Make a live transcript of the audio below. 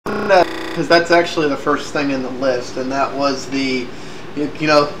to, because that's actually the first thing in the list, and that was the, you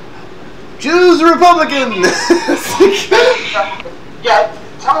know, Jews or Republican. Yeah,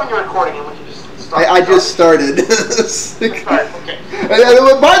 tell me when you're recording and when you just start. I just started. Okay.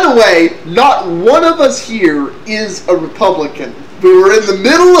 By the way, not one of us here is a Republican. We were in the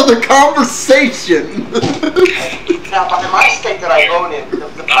middle of a conversation. Now, in my state that I vote in, the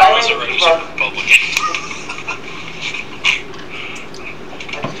was a registered Republican.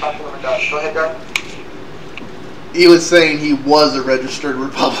 Go ahead, Doug. He was saying he was a registered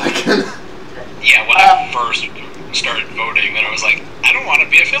Republican. Yeah, when I first started voting, then I was like, I don't want to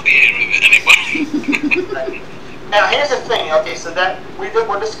be affiliated with anybody. Right. Now, here's the thing. Okay, so that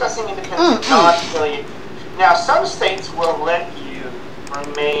we're discussing independence, not affiliate. Now, some states will let you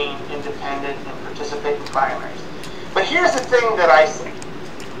remain independent and participate in primaries. But here's the thing that I say.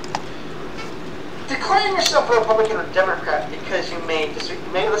 Declaring yourself a Republican or Democrat because you may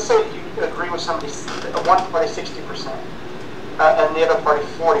disagree, let's say you agree with somebody, one party 60%, and the other party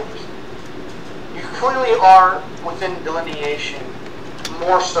 40%. You clearly are within delineation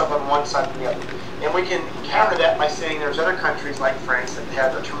more so on one side than the other. And we can counter that by saying there's other countries like France that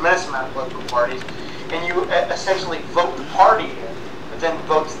have a tremendous amount of political parties, and you essentially vote the party in, but then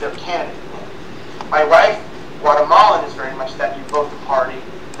votes their candidate in. My wife, Guatemalan, is very much that you vote the party,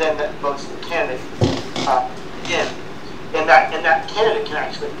 then that votes the candidate in. And that candidate can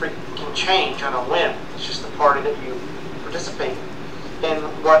actually change on a whim. It's just the party that you participate in. And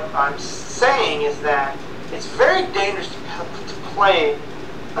what I'm saying is that it's very dangerous to play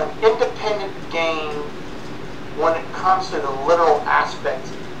an independent game when it comes to the literal aspect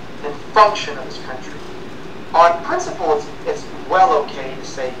and function of this country. On principle, it's well okay to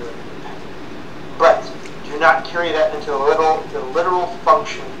say you're independent, but do not carry that into the literal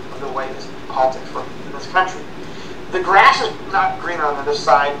function of the way this politics works in this country. The grass is not greener on the other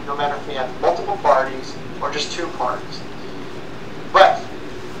side, no matter if we have multiple parties or just two parties. But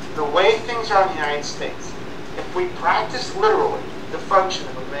the way things are in the United States, if we practice literally the function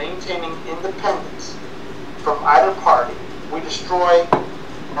of maintaining independence from either party, we destroy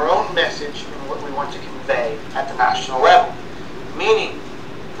our own message and what we want to convey at the national level. Meaning,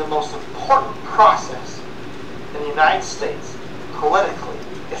 the most important process in the United States, politically,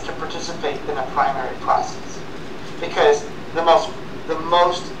 is to participate in a primary process. Because the most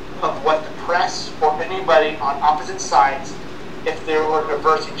of what the press or anybody on opposite sides, if they were to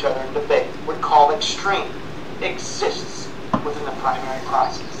verse each other in debate, would call extreme, exists within the primary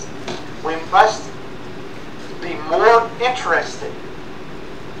process. We must be more interested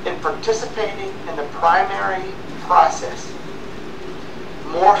in participating in the primary process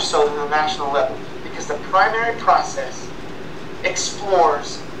more so than the national level, because the primary process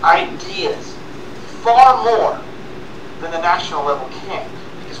explores ideas far more than the national level can.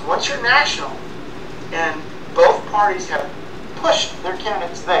 Because once you're national and both parties have pushed their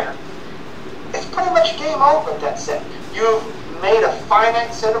candidates there, it's pretty much game over at that set. You've made a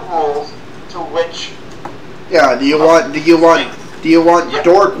finite set of rules to which. Yeah. Do you want Yeah.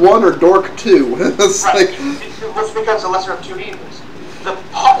 dork 1 or dork 2? It's right. like, Which becomes the lesser of two evils.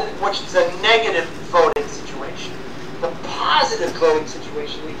 Which is a negative voting situation. The positive voting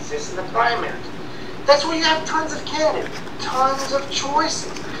situation exists in the primaries. That's where you have tons of candidates, tons of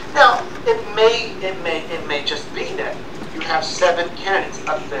choices. Now, it may just be that you have 7 candidates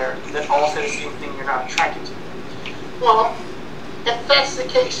up there that all say the same thing you're not attracted to. Well, if that's the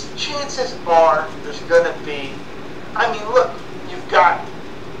case, chances are there's going to be, I mean, look, you've got,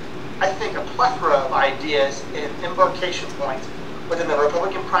 I think, a plethora of ideas and implication points within the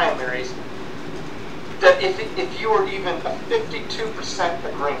Republican primaries that if you were even a 52%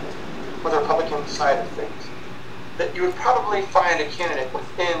 agreement with the Republican side of things, that you would probably find a candidate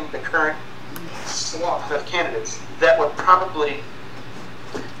within the current swath of candidates that would probably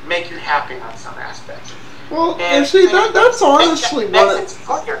make you happy on some aspects. well, and see, that's honestly makes it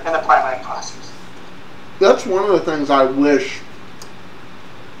clear in the primary process. That's one of the things I wish.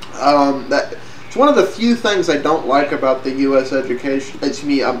 That it's one of the few things I don't like about the U.S. election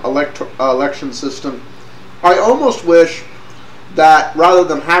system. I almost wish that rather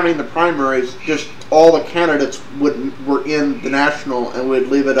than having the primaries, just all the candidates were in the national, and we'd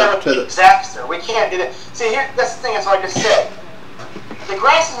leave it up to the disaster. We can't do that. See, here, that's the thing. That's what I just said. The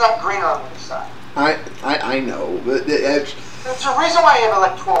grass is not greener on the other side. I know, but it's There's a reason why I have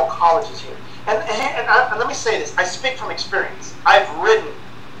electoral colleges here. And let me say this. I speak from experience. I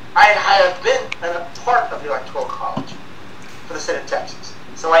have been a part of the electoral college for the state of Texas.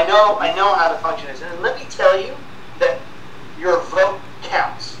 So I know how the function is. And let me tell you that your vote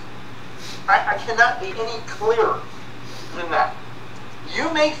counts. I cannot be any clearer than that.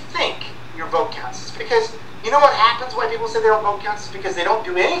 You may think your vote counts. It's because, you know what happens why people say they don't vote counts? It's because they don't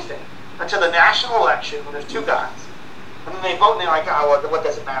do anything until the national election when there's two guys. And then they vote and they're like, oh, what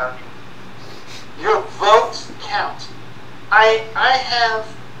does it matter? Your votes count. I have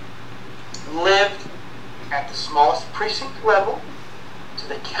lived at the smallest precinct level, to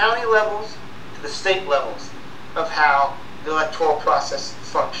the county levels, to the state levels of how the electoral process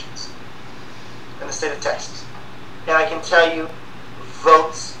functions in the state of Texas. And I can tell you,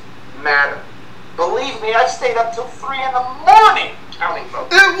 votes matter. Believe me, I've stayed up till 3 in the morning counting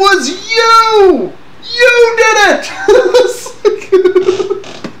votes. It was you! You did it!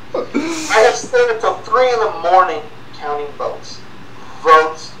 I have stayed up till 3 in the morning counting votes.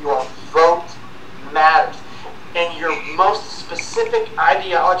 Votes, your vote matters. And your most specific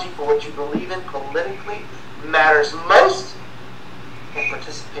ideology for what you believe in politically matters most in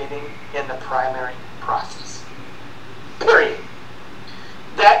participating in the primary process. Period.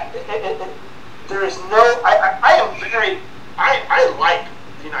 There is no, I like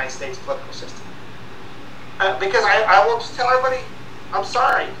the United States political system. Because I will just tell everybody, I'm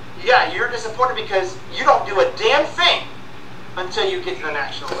sorry. Yeah, you're disappointed because you don't do a damn thing until you get to the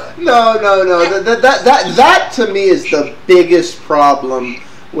national level. No. That to me is the biggest problem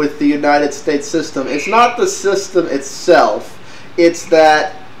with the United States system. It's not the system itself. It's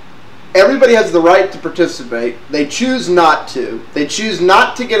that everybody has the right to participate. They choose not to. They choose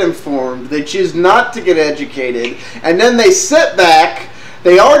not to get informed. They choose not to get educated. And then they sit back,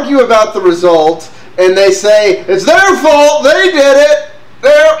 they argue about the result, and they say, it's their fault, they did it.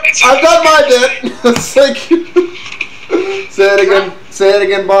 There, I've done my bit. It's like, say it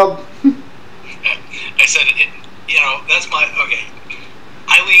again, Bob. I said, that's my, okay.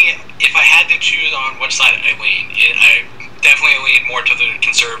 I lean, if I had to choose on which side I lean, I definitely lean more to the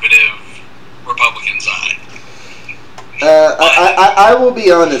conservative Republican side. I will be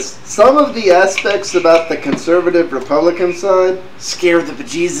honest. Some of the aspects about the conservative Republican side scare the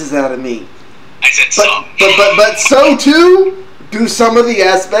bejesus out of me. I said some. But so too do some of the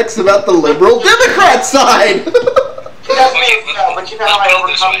aspects about the liberal Democrat side. But you know how I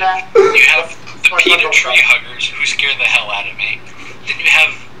overcome that? You have the peanut tree huggers who scare the hell out of me. Then you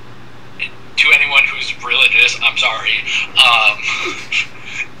have, to anyone who's religious, I'm sorry,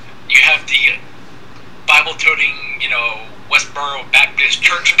 you have the Bible-toting, Westboro Baptist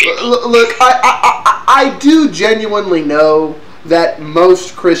Church people. Look, I do genuinely know that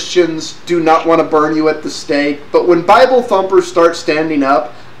most Christians do not want to burn you at the stake, but when Bible thumpers start standing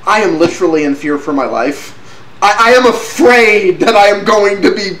up, I am literally in fear for my life. I am afraid that I am going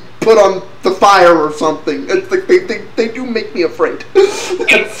to be put on the fire or something. It's like they do make me afraid.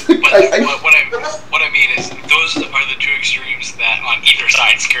 What I mean is, those are the two extremes that on either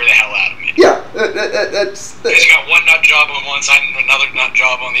side scare the hell out of me. Yeah, that's... Because you got one nut job on one side and another nut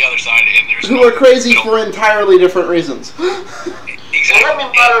job on the other side, and there's who are crazy for entirely different reasons. Exactly.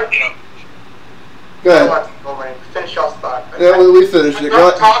 Go ahead. Finish y'all's thought. Yeah, we finished it.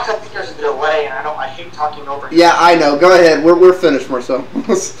 When talks, I think there's a delay, and I hate talking over you. Yeah, I know. Go ahead. We're finished, Marcel.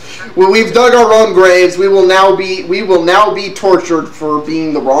 Well, we've dug our own graves. We will now be tortured for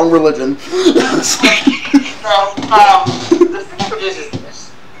being the wrong religion. The thing is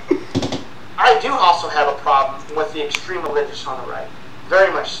this. I do also have a problem with the extreme religious on the right.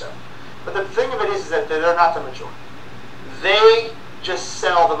 Very much so. But the thing of it is that they're not the majority. They just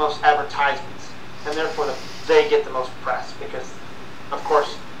sell the most advertisements, and therefore they get the most press because, of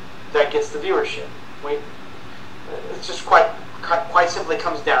course, that gets the viewership. It's just quite simply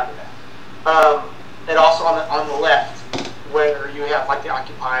comes down to that. And also on the left, where you have like the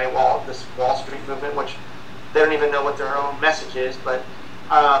Occupy this Wall Street movement, which they don't even know what their own message is, but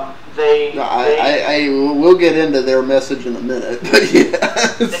I will get into their message in a minute, but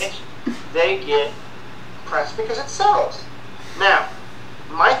yeah, they get press because it sells. Now,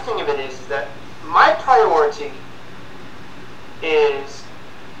 my thing of it is that my priority is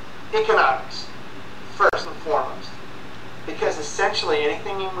economics, first and foremost. Because essentially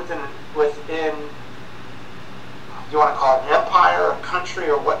anything within you want to call it an empire, a country,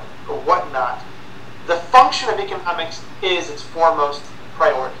 or whatnot, the function of economics is its foremost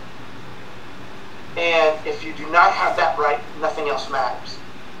priority. And if you do not have that right, nothing else matters.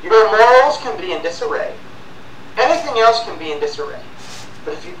 Your morals can be in disarray. Anything else can be in disarray.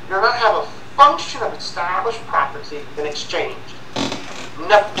 But if you do not have a function of established property in exchange,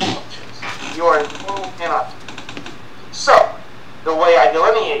 nothing functions. You are in total anarchy. So, the way I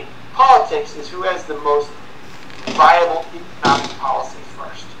delineate politics is who has the most viable economic policy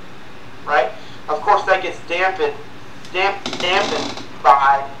first. Right? Of course, that gets dampened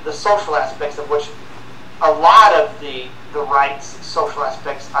by the social aspects of which a lot of the rights, social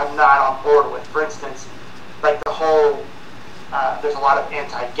aspects, I'm not on board with. For instance, like the whole, there's a lot of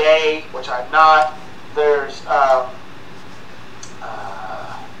anti-gay, which I'm not. There's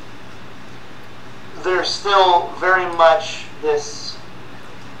still very much this,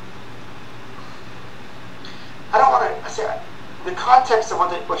 I don't want to say, the context of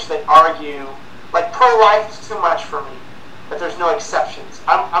which they argue, like pro-life is too much for me, but there's no exceptions.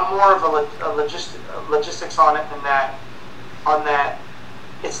 I'm more of a logistics on it than that. On that,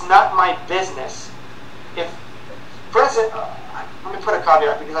 it's not my business. If, for instance, let me put a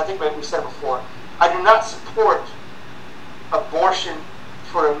caveat because I think we said it before. I do not support abortion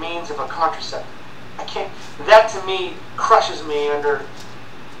for a means of a contraceptive. I can't. That to me crushes me under.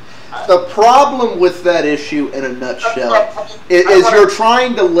 The problem with that issue, in a nutshell, is you're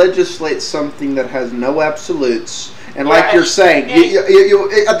trying to legislate something that has no absolutes. And like you're saying, you,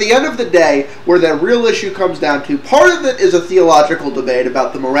 at the end of the day, where that real issue comes down to, part of it is a theological debate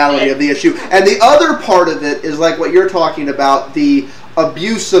about the morality of the issue, and the other part of it is like what you're talking about, the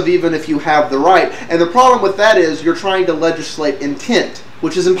abuse of even if you have the right. And the problem with that is you're trying to legislate intent,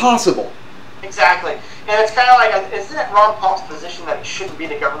 which is impossible. Exactly. And it's kind of like, isn't it Ron Paul's position that it shouldn't be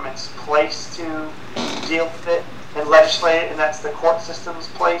the government's place to deal with it and legislate it, and that's the court system's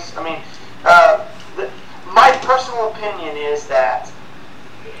place? I mean, my personal opinion is that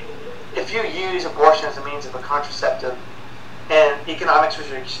if you use abortion as a means of a contraceptive, and economics was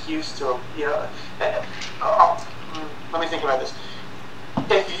your excuse to, let me think about this.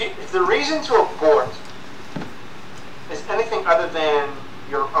 If the reason to abort is anything other than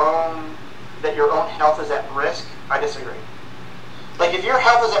that your own health is at risk, I disagree. Like if your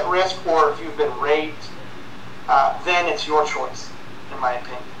health is at risk or if you've been raped, then it's your choice, in my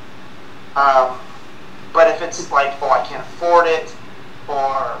opinion. But if it's like, oh, I can't afford it,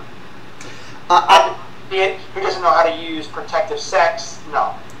 or who doesn't know how to use protective sex,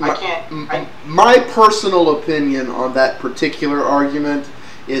 no, I can't. My personal opinion on that particular argument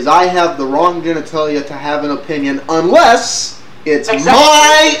is I have the wrong genitalia to have an opinion unless it's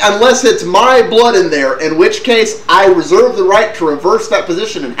my blood in there, in which case I reserve the right to reverse that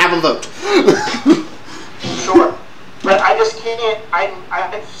position and have a vote. Sure. But I just can't,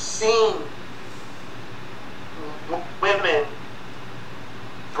 I've seen women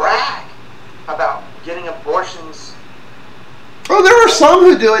brag about getting abortions. Oh, there are some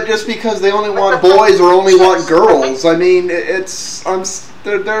who do it just because they only want boys or only want girls. I mean, there's...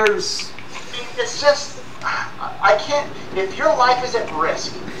 It's just, I can't, if your life is at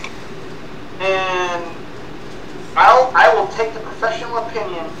risk, and I will take the professional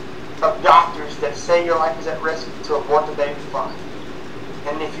opinion of doctors that say your life is at risk to abort the baby, fine.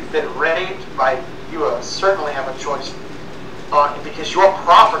 And if you've been raped, you certainly have a choice because your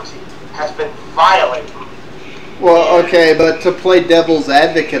property has been violated. Well, okay, but to play devil's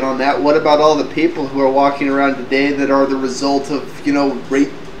advocate on that, what about all the people who are walking around today that are the result of,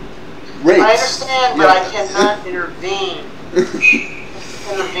 rapes? I understand, but I cannot intervene.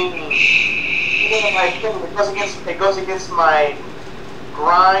 It goes against my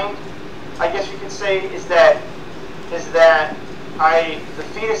grind. I guess you could say is that the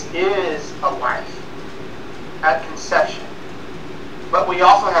fetus is a life at conception, but we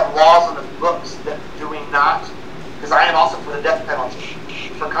also have laws on the books that do we not? Because I am also for the death penalty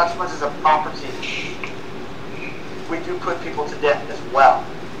for consequences of property. We do put people to death as well.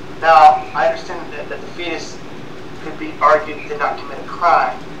 Now, I understand that the fetus could be argued did not commit a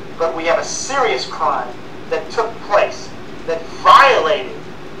crime, but we have a serious crime that took place that violated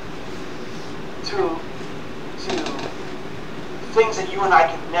to things that you and I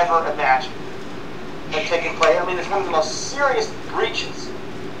could never imagine had taken place. I mean, it's one of the most serious breaches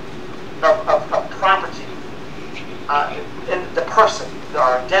of property in the person, their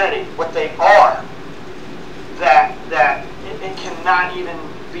identity, what they are, that it cannot even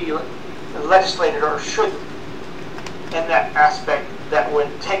be legislated or shouldn't in that aspect that would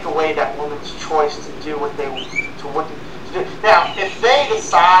take away that woman's choice to do what they to do. Now, if they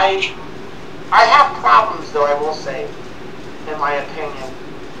decide, I have problems though, I will say, in my opinion,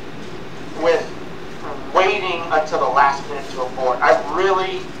 with waiting until the last minute to abort. I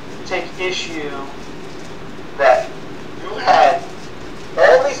really take issue that you had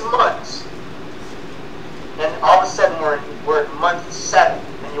all these months and all of a sudden we're at month 7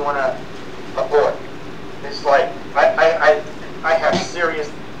 and you want to abort. It's like I have serious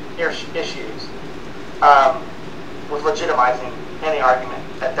issues with legitimizing any argument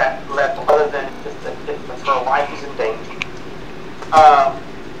at that level, other than if her life is in danger.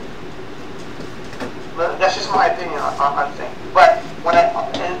 That's just my opinion on things. But but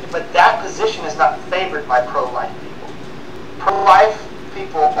that position is not favored by pro-life people. Pro-life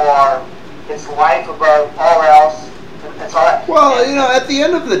people are, it's life above all else, and it's all that. Well, you know, at the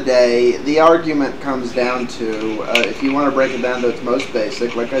end of the day, the argument comes down to, if you want to break it down to its most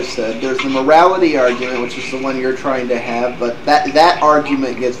basic, like I said, there's the morality argument, which is the one you're trying to have, but that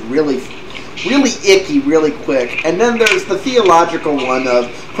argument gets really icky really quick. And then there's the theological one of,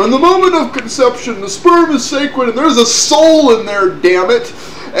 from the moment of conception, the sperm is sacred, and there's a soul in there, damn it.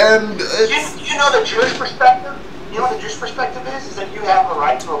 And you know the Jewish perspective? You know what the Jewish perspective is? Is that you have the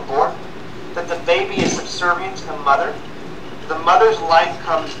right to abort, that the baby is subservient to the mother. The mother's life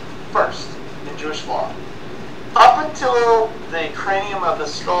comes first in Jewish law. Up until the cranium of the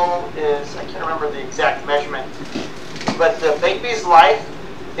skull is, I can't remember the exact measurement, but the baby's life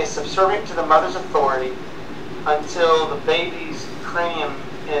is subservient to the mother's authority until the baby's cranium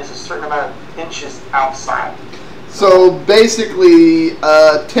is a certain amount of inches outside. So basically,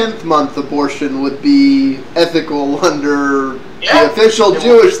 10th month abortion would be ethical under the official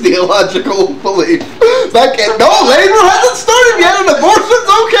Jewish theological belief. It's like, no, labor hasn't started yet, and abortion's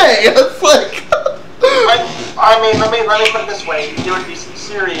okay. It's like, I mean, let me put it this way: there would be some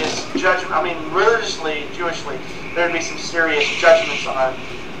serious judgment. I mean, religiously, Jewishly, there would be some serious judgments on.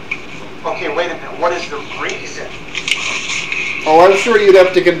 Okay, wait a minute. What is the reason? Oh, I'm sure you'd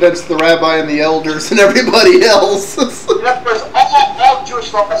have to convince the rabbi and the elders and everybody else. In other words, all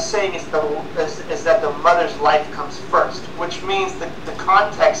Jewish law is saying is that the mother's life comes first, which means that the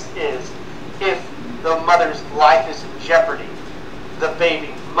context is if the mother's life is in jeopardy, the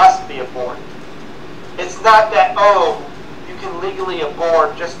baby must be aborted. It's not that, oh, you can legally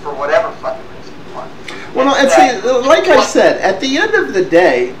abort just for whatever fucking reason you want. Well, no, and see, like I said, at the end of the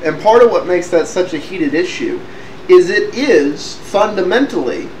day, and part of what makes that such a heated issue is it is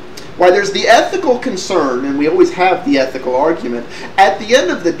fundamentally why there's the ethical concern, and we always have the ethical argument. At the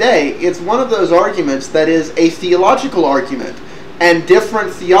end of the day, it's one of those arguments that is a theological argument, and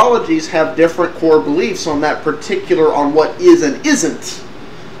different theologies have different core beliefs on that particular, on what is and isn't.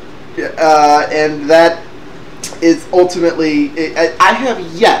 And that is ultimately, I have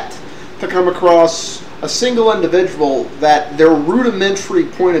yet to come across a single individual that their rudimentary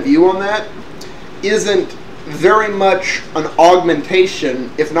point of view on that isn't very much an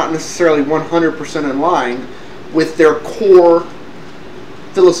augmentation, if not necessarily 100% in line, with their core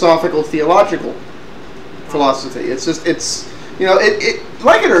philosophical, theological philosophy. It's just, it's, you know, it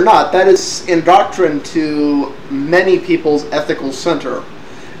like it or not, that is indoctrined to many people's ethical center.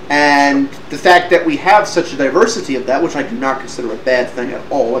 And the fact that we have such a diversity of that, which I do not consider a bad thing at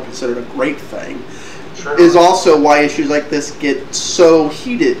all, I consider it a great thing, is also why issues like this get so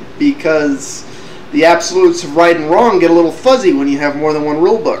heated, because the absolutes of right and wrong get a little fuzzy when you have more than one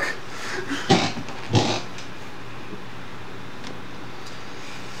rule book.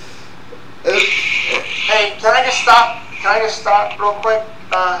 Hey, can I just stop real quick?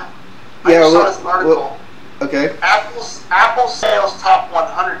 I just saw this article. Okay. Apple sales top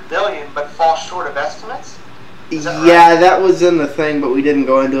 100 billion, but fall short of estimates. Yeah, that was in the thing, but we didn't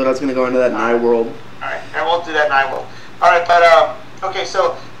go into it. I was going to go into that in iWorld. All right, and we'll do that in iWorld. All right, but okay,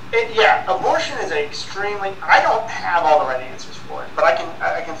 so abortion is extremely. I don't have all the right answers for it, but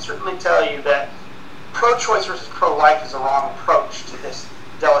I can certainly tell you that pro-choice versus pro-life is a wrong approach to this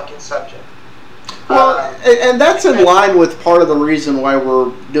delicate subject. Well, and that's in line with part of the reason why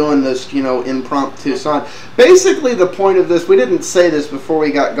we're doing this, you know, impromptu song. Basically, the point of this, we didn't say this before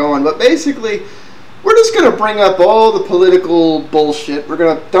we got going, but basically, we're just going to bring up all the political bullshit. We're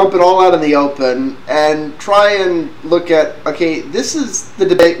going to dump it all out in the open and try and look at, okay, this is the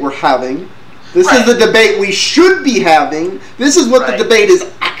debate we're having. This is the debate we should be having. This is what the debate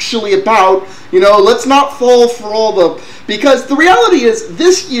is actually about. You know, let's not fall for all the... Because the reality is,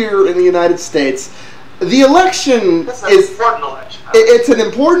 this year in the United States, the election is... It's an important election. It's an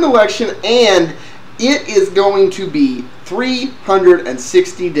important election, and it is going to be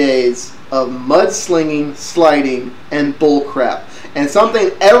 360 days of mudslinging, sliding, and bullcrap. And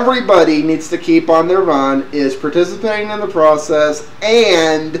something everybody needs to keep on their run is participating in the process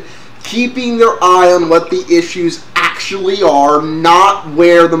and keeping their eye on what the issues actually are, not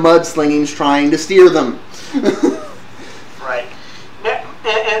where the mudslinging's trying to steer them. Right.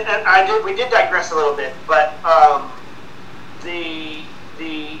 And we did digress a little bit, but the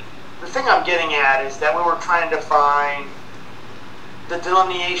thing I'm getting at is that we were trying to define the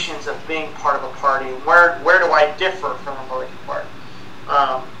delineations of being part of a party. Where do I differ from a Republican Party?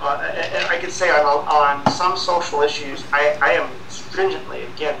 And I could say on some social issues, I am stringently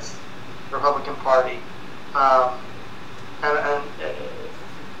against the Republican Party.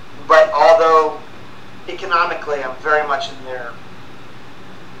 But although economically I'm very much in their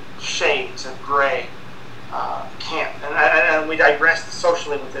shades of gray camp, and we digress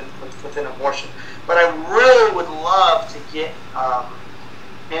socially within abortion. But I really would love to get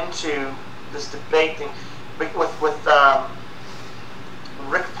into this debate thing with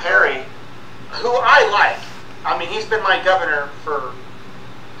Rick Perry, who I like. I mean, he's been my governor for,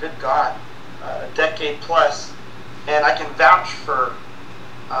 good God, a decade plus, and I can vouch for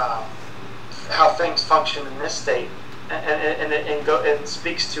how things function in this state, and it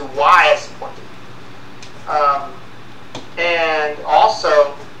speaks to why I support them. And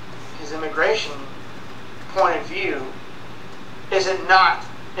also, his immigration point of view is it not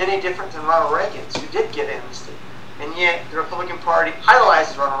any different than Ronald Reagan's, who did get amnesty, and yet the Republican Party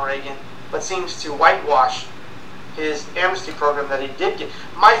idolizes Ronald Reagan, but seems to whitewash his amnesty program that he did get.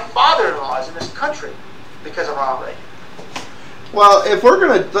 My father-in-law is in this country because of Ronald Reagan. Well, if we're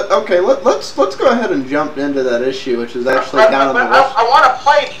gonna let's go ahead and jump into that issue, which is actually down on the list. I want to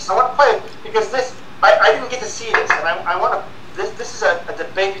play this. I want to play it because this I didn't get to see this, and I want to. This is a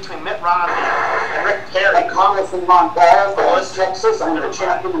debate between Mitt Romney and Rick Perry. Congressman Montana from West Texas. I'm the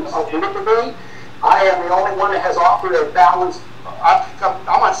champion of debate. I am the only one that has offered a balanced. I'm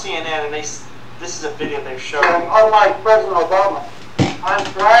on CNN, and this is a video they're showing. And unlike President Obama, I'm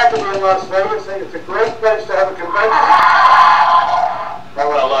glad to be in Las Vegas. I think it's a great place to have a convention.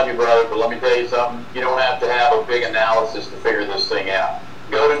 Well, I love you, brother, but let me tell you something. You don't have to have a big analysis to figure this thing out.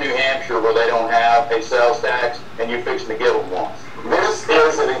 Go to New Hampshire where they don't have a sales tax, and you're fixing to give them one. This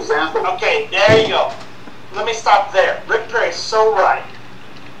is an example. Okay, there you go. Let me stop there. Rick Perry is so right.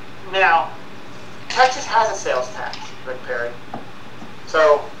 Now, Texas has a sales tax, Rick Perry.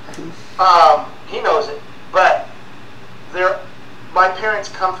 So, he knows it. But my parents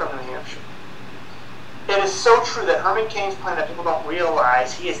come from New Hampshire. It is so true that Herman Cain's plan that people don't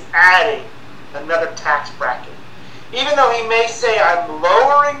realize he is adding another tax bracket. Even though he may say, I'm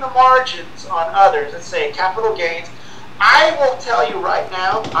lowering the margins on others, let's say capital gains, I will tell you right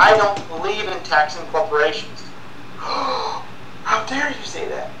now, I don't believe in taxing corporations. How dare you say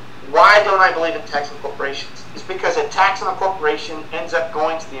that? Why don't I believe in taxing corporations? It's because a tax on a corporation ends up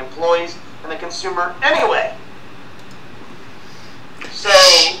going to the employees and the consumer anyway. So,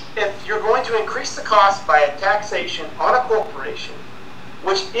 if you're going to increase the cost by a taxation on a corporation,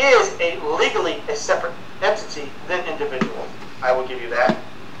 which is legally a separate entity than individual, I will give you that,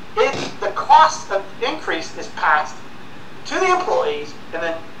 the cost of increase is passed to the employees and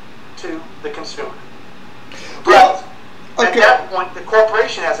then to the consumer. But at that point, the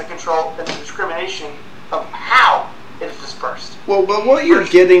corporation has the control and the discrimination of how it is dispersed. Well, but what you're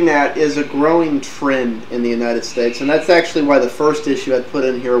getting at is a growing trend in the United States, and that's actually why the first issue I put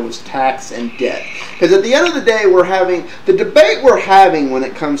in here was tax and debt. Because at the end of the day, the debate we're having when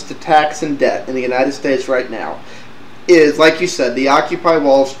it comes to tax and debt in the United States right now is, like you said, the Occupy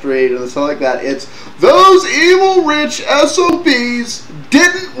Wall Street and stuff like that. It's those evil rich SOBs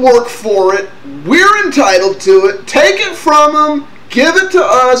didn't work for it. We're entitled to it. Take it from them. Give it to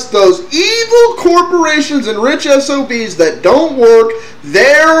us. Those evil corporations and rich SOBs that don't work,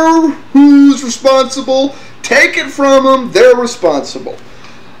 they're who's responsible. Take it from them. They're responsible.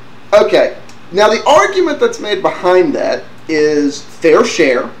 Okay. Now, the argument that's made behind that is fair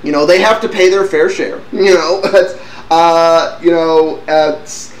share. You know, they have to pay their fair share. You know,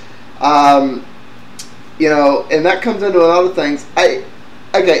 and that comes into a lot of things.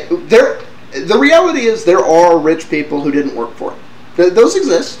 The reality is there are rich people who didn't work for it. Those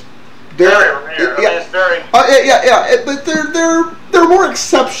exist. But there are more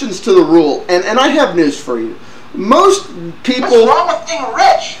exceptions to the rule, and I have news for you. Most people. What's wrong with being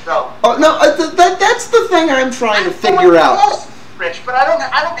rich, though? No, that's the thing I'm trying to figure out. Rich, but I don't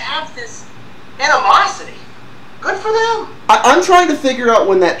have this animosity. Good for them. I'm trying to figure out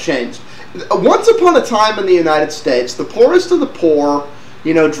when that changed. Once upon a time in the United States, the poorest of the poor,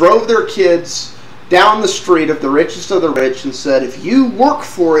 drove their kids down the street of the richest of the rich and said, if you work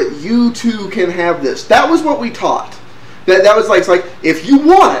for it, you too can have this. That was what we taught. That was like if you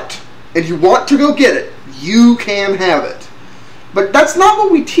want it and you want to go get it, you can have it. But that's not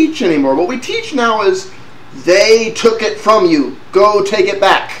what we teach anymore. What we teach now is they took it from you. Go take it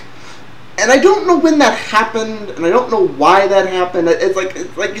back. And I don't know when that happened, and I don't know why that happened. It's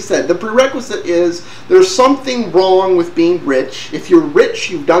like you said, the prerequisite is there's something wrong with being rich. If you're rich,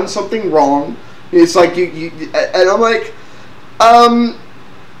 you've done something wrong. It's like and I'm like, I'm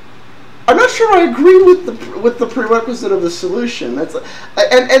not sure I agree with the prerequisite of the solution. That's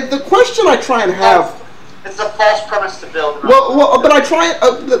and the question I try and have. It's a false premise to build. But I try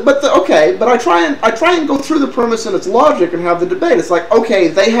and go through the premise and its logic and have the debate. It's like, okay,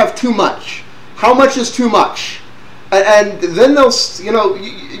 they have too much. How much is too much? And then they'll,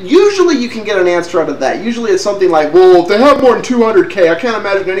 usually you can get an answer out of that. Usually it's something like, well, if they have more than 200K, I can't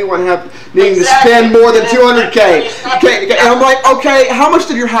imagine anyone needing to spend more than 200K. Okay, and I'm like, okay, how much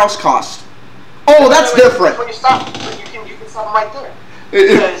did your house cost? Oh, that's different. When you stop, you can stop them right there.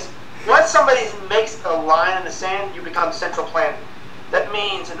 Because once somebody makes a line in the sand, you become central planning. That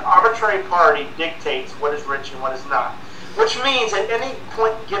means an arbitrary party dictates what is rich and what is not. Which means at any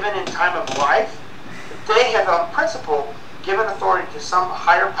point given in time of life, they have, on principle, given authority to some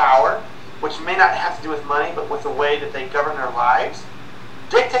higher power, which may not have to do with money, but with the way that they govern their lives,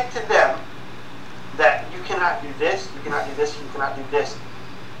 dictate to them that you cannot do this, you cannot do this, you cannot do this.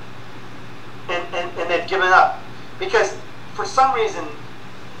 And they've given up. Because for some reason,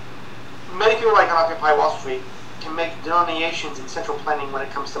 many people like on Occupy Wall Street can make delineations in central planning when it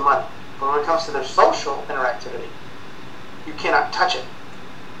comes to money. But when it comes to their social interactivity, you cannot touch it.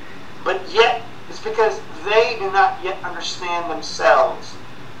 But yet, it's because they do not yet understand themselves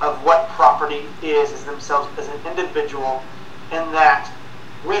of what property is as themselves as an individual, and that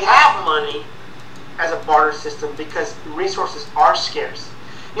we have money as a barter system because resources are scarce.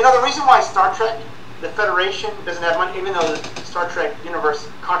 You know, the reason why Star Trek, the Federation, doesn't have money, even though the Star Trek universe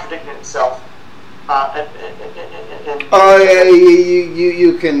contradicted itself.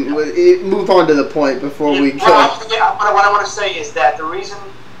 You can move on to the point before we go. What I want to say is that the reason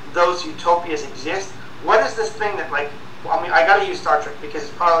those utopias exist, what is this thing that, like, I mean, I got to use Star Trek because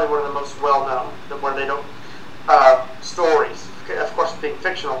it's probably one of the most well-known, where they don't, stories, of course being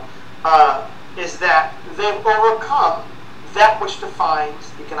fictional, is that they've overcome that which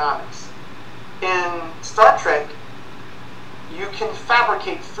defines economics. In Star Trek, you can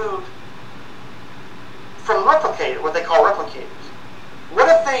fabricate food from what they call replicators. What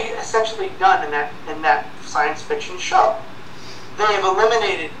have they essentially done in that science fiction show? They have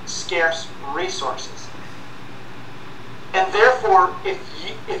eliminated scarce resources. And therefore, if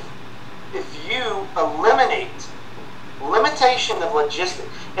you eliminate limitation of logistics,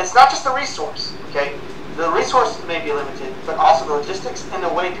 it's not just the resource, okay? The resource may be limited, but also the logistics and the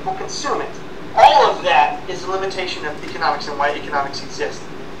way people consume it. All of that is a limitation of economics and why economics exists.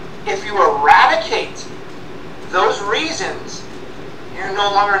 If you eradicate those reasons, you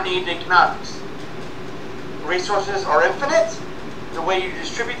no longer need economics. Resources are infinite. The way you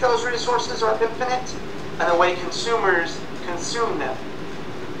distribute those resources are infinite, and the way consumers consume them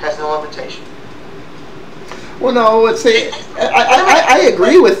has no limitation. Well, no, I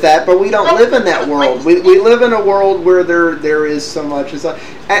agree with that, but we don't live in that world. We live in a world where there is so much.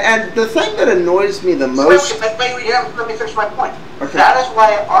 And the thing that annoys me the most... Let me finish my point. Okay. That is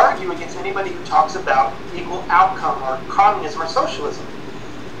why I argue against anybody who talks about equal outcome or communism or socialism.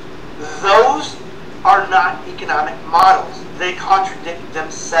 Those are not economic models. They contradict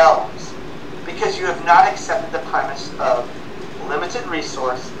themselves because you have not accepted the premise of limited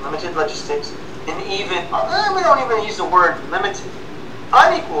resource, limited logistics, and even, we don't even use the word limited,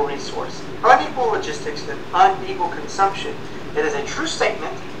 unequal resource, unequal logistics, and unequal consumption. It is a true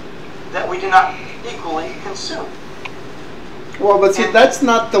statement that we do not equally consume. Well, but see, that's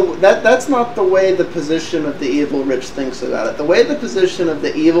not the way the position of the evil rich thinks about it. The way the position of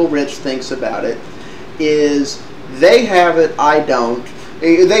the evil rich thinks about it is they have it, I don't.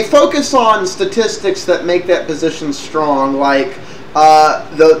 They focus on statistics that make that position strong, like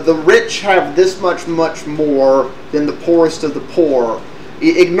the rich have this much more than the poorest of the poor,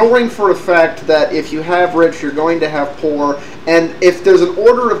 ignoring for a fact that if you have rich, you're going to have poor, and if there's an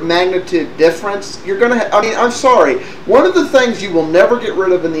order of magnitude difference, you're going to I mean, I'm sorry, one of the things you will never get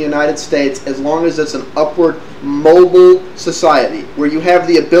rid of in the United States, as long as it's an upward mobile society, where you have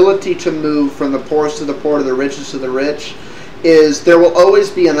the ability to move from the poorest to the poor to the richest to the rich, is there will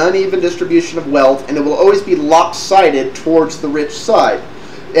always be an uneven distribution of wealth, and it will always be lopsided towards the rich side.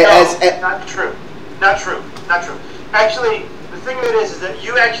 Not true. Not true. Not true. Actually, the thing of it is that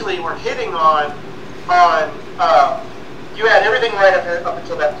you actually were hitting on you had everything right up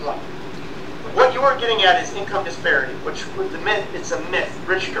until that point. What you are getting at is income disparity, which the myth, it's a myth.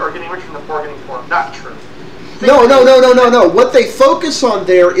 Rich are getting rich from the poor getting poor. Not true. No. What they focus on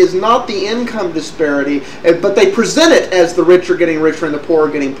there is not the income disparity, but they present it as the rich are getting richer and the poor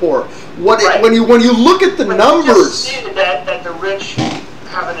are getting poorer. When you look at the numbers, you just stated that the rich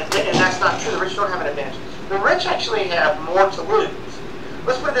have an advantage, and that's not true. The rich don't have an advantage. The rich actually have more to lose.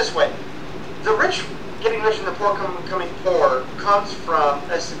 Let's put it this way: the rich getting rich and the poor becoming poor comes from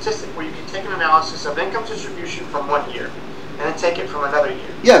a statistic where you can take an analysis of income distribution from one year, and then take it from another year,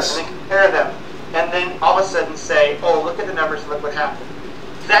 yes, and then compare them. And then all of a sudden say, oh, look at the numbers and look what happened.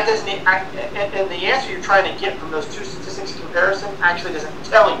 That doesn't, and the answer you're trying to get from those two statistics comparison actually doesn't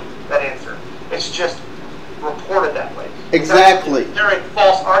tell you that answer. It's just reported that way. Exactly. They're a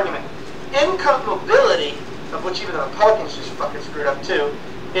false argument. Income mobility, of which even the Republicans just fucking screwed up too,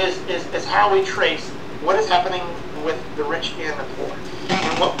 is how we trace what is happening with the rich and the poor.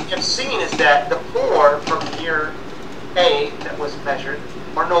 And what we have seen is that the poor from year A that was measured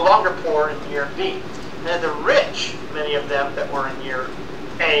are no longer poor in year B. And the rich, many of them that were in year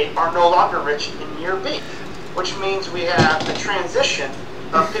A, are no longer rich in year B, which means we have a transition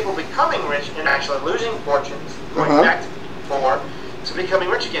of people becoming rich and actually losing fortunes, going back to being poor, to becoming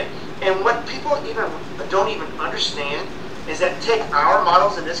rich again. And what people don't even understand is that take our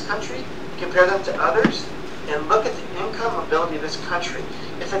models in this country, compare them to others, and look at the income mobility of this country.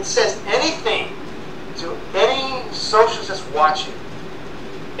 If it says anything to any socialist that's watching,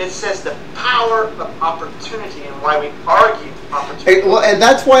 it says the power of opportunity and why we argue opportunity. Well, and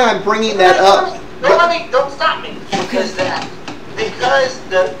that's why I'm bringing that up. Don't stop me. Because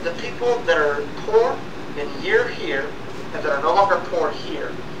the people that are poor in year here and that are no longer poor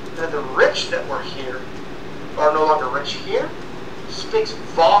here, and the rich that were here are no longer rich here, speaks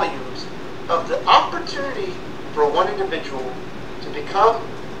volumes of the opportunity for one individual to become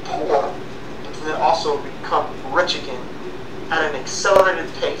poor, but to then also become rich again at an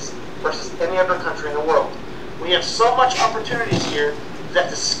accelerated pace versus any other country in the world. We have so much opportunities here that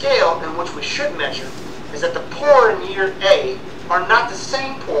the scale in which we should measure is that the poor in year A are not the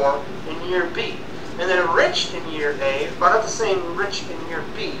same poor in year B. And the rich in year A are not the same rich in year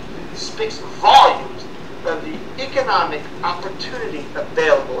B. It speaks volumes of the economic opportunity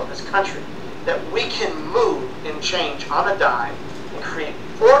available in this country, that we can move and change on a dime and create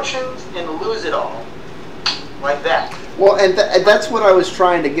fortunes and lose it all like that. Well, and that's what I was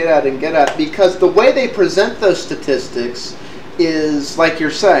trying to get at, because the way they present those statistics is like you're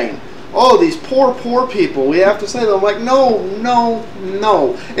saying, oh, these poor people, we have to say them. I'm like, no.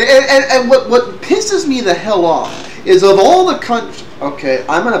 And what pisses me the hell off is of all the countries, okay,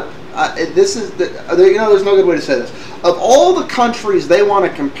 there's no good way to say this. Of all the countries they want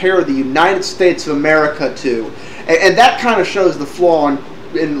to compare the United States of America to, and that kind of shows the flaw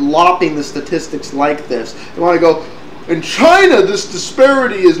in lopping the statistics like this. They want to go, in China, this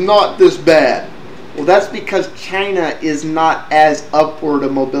disparity is not this bad. Well, that's because China is not as upward a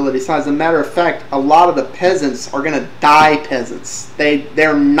mobility. So as a matter of fact, a lot of the peasants are going to die peasants.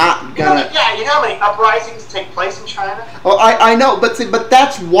 They're not going to... Yeah, you know how many uprisings take place in China? Oh, I know, but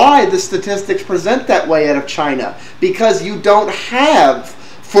that's why the statistics present that way out of China. Because you don't have...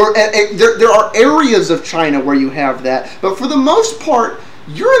 There are areas of China where you have that, but for the most part,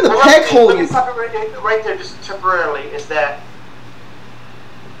 you're in the peg hole. Let me stop it right there just temporarily, is that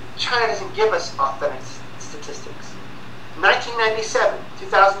China doesn't give us authentic statistics. 1997,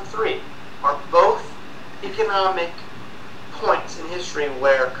 2003 are both economic points in history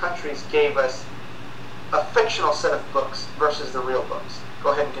where countries gave us a fictional set of books versus the real books.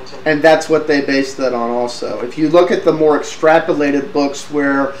 Go ahead and continue. And that's what they base that on also. If you look at the more extrapolated books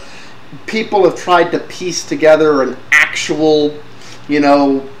where people have tried to piece together an actual,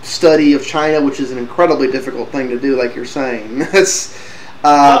 study of China, which is an incredibly difficult thing to do, like you're saying. That's...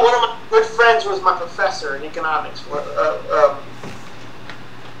 one of my good friends was my professor in economics.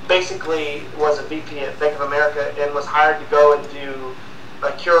 Basically was a VP at Bank of America and was hired to go and do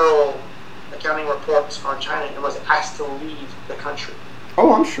curatorial accounting reports on China and was asked to leave the country.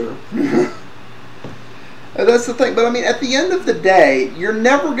 Oh, I'm sure. That's the thing. But I mean, at the end of the day, you're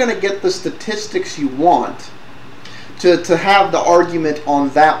never going to get the statistics you want to have the argument on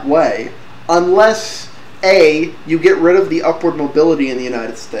that way unless... A, you get rid of the upward mobility in the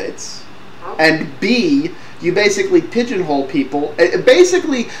United States, and B, you basically pigeonhole people.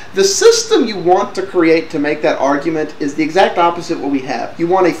 Basically, the system you want to create to make that argument is the exact opposite of what we have. You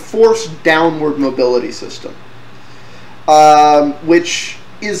want a forced downward mobility system, which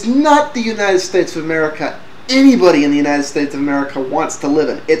is not the United States of America anybody in the United States of America wants to live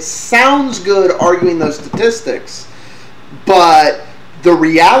in. It sounds good arguing those statistics, but the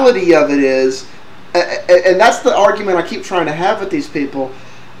reality of it is, and that's the argument I keep trying to have with these people.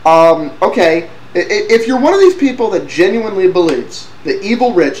 Okay, if you're one of these people that genuinely believes the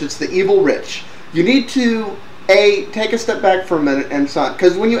evil rich, it's the evil rich, you need to, A, take a step back for a minute and so,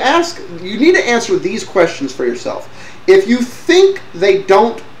 because when you ask, you need to answer these questions for yourself. If you think they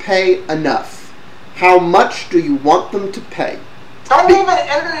don't pay enough, how much do you want them to pay? Don't even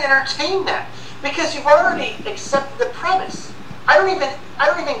entertain that, because you've already accepted the premise. I don't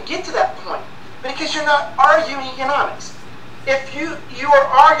even get to that point. Because you're not arguing economics. If you are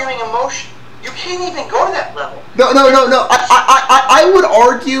arguing emotion, you can't even go to that level. No. I would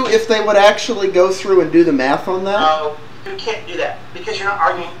argue if they would actually go through and do the math on that. No, you can't do that because you're not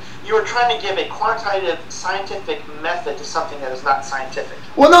arguing. You are trying to give a quantitative, scientific method to something that is not scientific.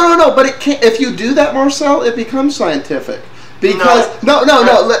 Well, no. But it can't. If you do that, Marcel, it becomes scientific. Because no.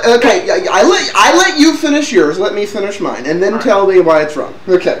 Okay, I let you finish yours. Let me finish mine, and then tell me why it's wrong.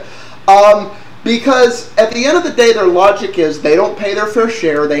 Okay. Because at the end of the day, their logic is they don't pay their fair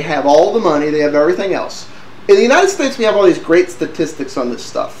share. They have all the money. They have everything else. In the United States, we have all these great statistics on this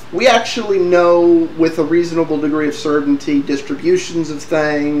stuff. We actually know with a reasonable degree of certainty distributions of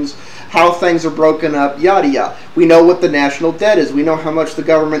things, how things are broken up, yada yada. We know what the national debt is. We know how much the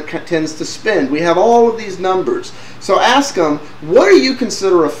government tends to spend. We have all of these numbers. So ask them, what do you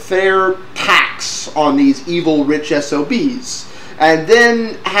consider a fair tax on these evil rich SOBs? And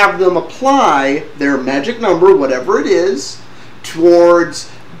then have them apply their magic number, whatever it is,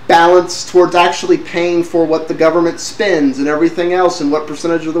 towards balance, towards actually paying for what the government spends and everything else, and what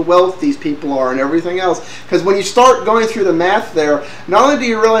percentage of the wealth these people are and everything else. Because when you start going through the math there, not only do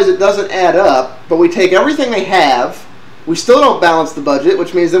you realize it doesn't add up, but we take everything they have, we still don't balance the budget,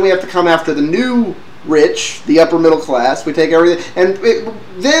 which means then we have to come after the new rich, the upper middle class. We take everything, and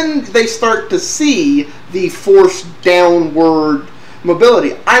then they start to see the forced downward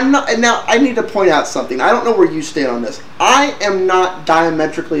mobility. Now I need to point out something. I don't know where you stand on this. I am not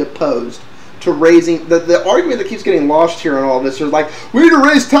diametrically opposed to raising the argument that keeps getting lost here in all of this is like, we need to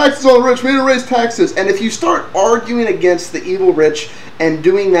raise taxes on the rich, we need to raise taxes. And if you start arguing against the evil rich and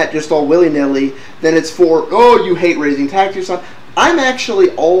doing that just all willy-nilly, then it's for, oh, you hate raising taxes. I'm actually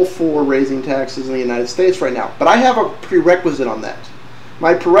all for raising taxes in the United States right now, but I have a prerequisite on that.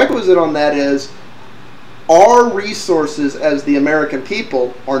 My prerequisite on that is our resources as the American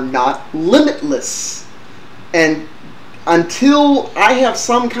people are not limitless. And until I have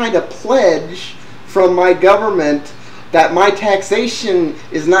some kind of pledge from my government that my taxation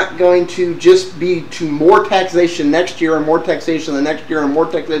is not going to just be to more taxation next year and more taxation the next year and more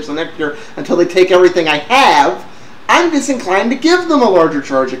taxation the next year until they take everything I have, I'm disinclined to give them a larger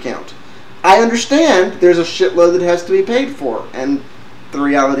charge account. I understand there's a shitload that has to be paid for, and the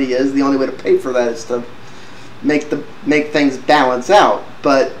reality is the only way to pay for that is to make things balance out.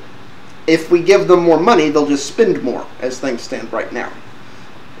 But if we give them more money, they'll just spend more as things stand right now.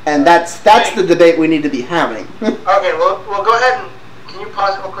 And that's the debate we need to be having. Okay, well, go ahead and can you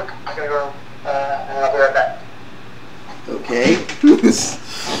pause real quick? I gotta go, and I'll be right back. Okay.